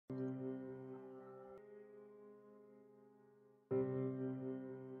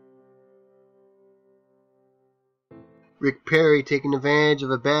Rick Perry taking advantage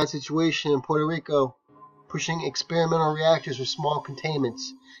of a bad situation in Puerto Rico, pushing experimental reactors with small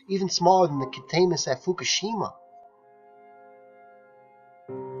containments, even smaller than the containments at Fukushima.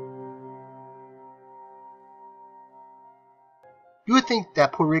 You would think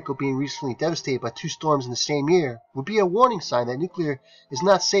that Puerto Rico being recently devastated by 2 storms in the same year would be a warning sign that nuclear is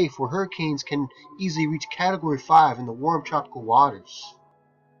not safe, where hurricanes can easily reach Category 5 in the warm tropical waters.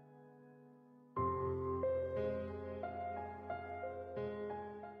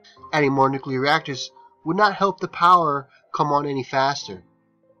 Adding more nuclear reactors would not help the power come on any faster.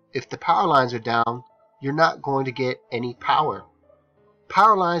 If the power lines are down, you're not going to get any power.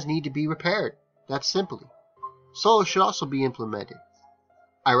 Power lines need to be repaired, that's simply. Solar should also be implemented.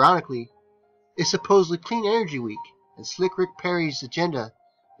 Ironically, it's supposedly Clean Energy Week, and Slick Rick Perry's agenda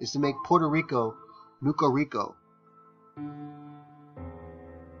is to make Puerto Rico Nuco Rico.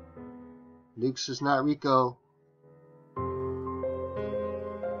 Nukes is not Rico.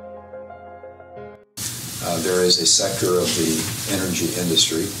 There is a sector of the energy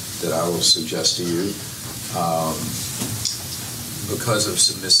industry that I will suggest to you, because of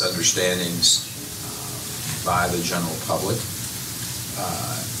some misunderstandings by the general public,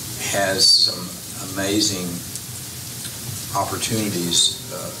 has some amazing opportunities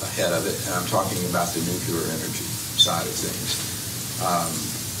ahead of it, and I'm talking about the nuclear energy side of things.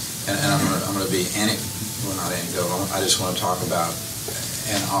 And I'm going to be not anecdotal. I just want to talk about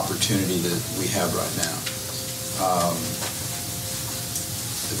an opportunity that we have right now.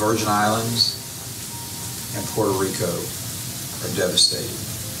 The Virgin Islands and Puerto Rico are devastated.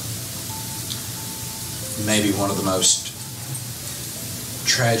 Maybe one of the most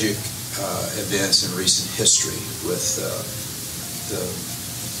tragic events in recent history with the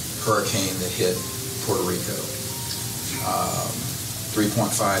hurricane that hit Puerto Rico. 3.5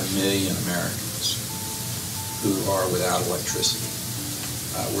 million Americans who are without electricity.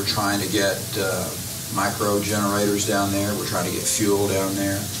 We're trying to get micro generators down there. We're trying to get fuel down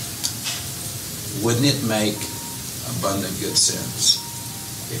there. Wouldn't it make abundant good sense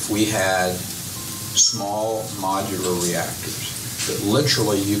if we had small modular reactors that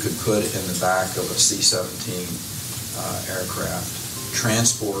literally you could put in the back of a C-17 aircraft,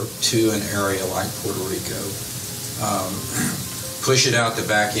 transport to an area like Puerto Rico, push it out the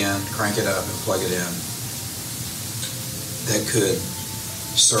back end, crank it up and plug it in, that could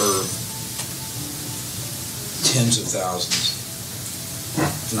serve tens of thousands,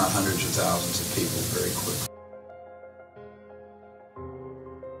 if not hundreds of thousands of people very quickly.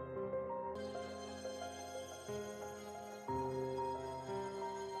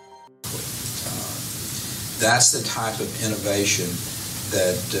 That's the type of innovation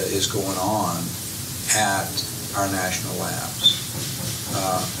that is going on at our national labs.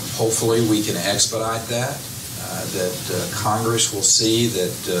 Hopefully we can expedite that, Congress will see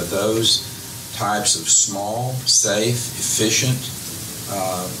that those types of small, safe, efficient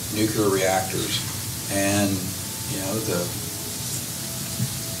nuclear reactors, and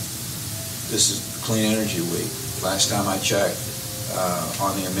this is Clean Energy Week. Last time I checked,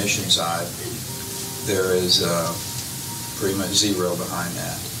 on the emission side, there is pretty much zero behind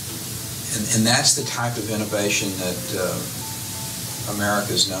that. And that's the type of innovation that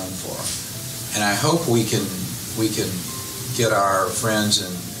America is known for. And I hope we can get our friends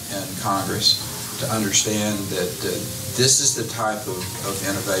in Congress to understand that this is the type of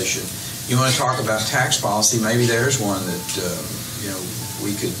innovation. You want to talk about tax policy? Maybe there's one that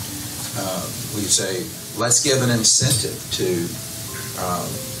we could say, let's give an incentive to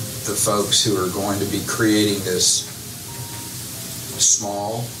the folks who are going to be creating this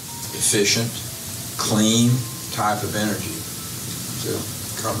small, efficient, clean type of energy. So,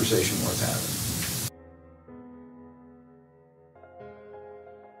 conversation worth having.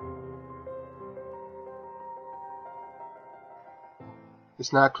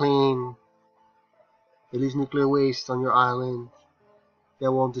 It's not clean. It leaves nuclear waste on your island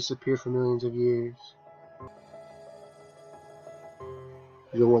that won't disappear for millions of years.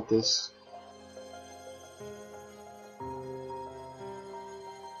 You don't want this.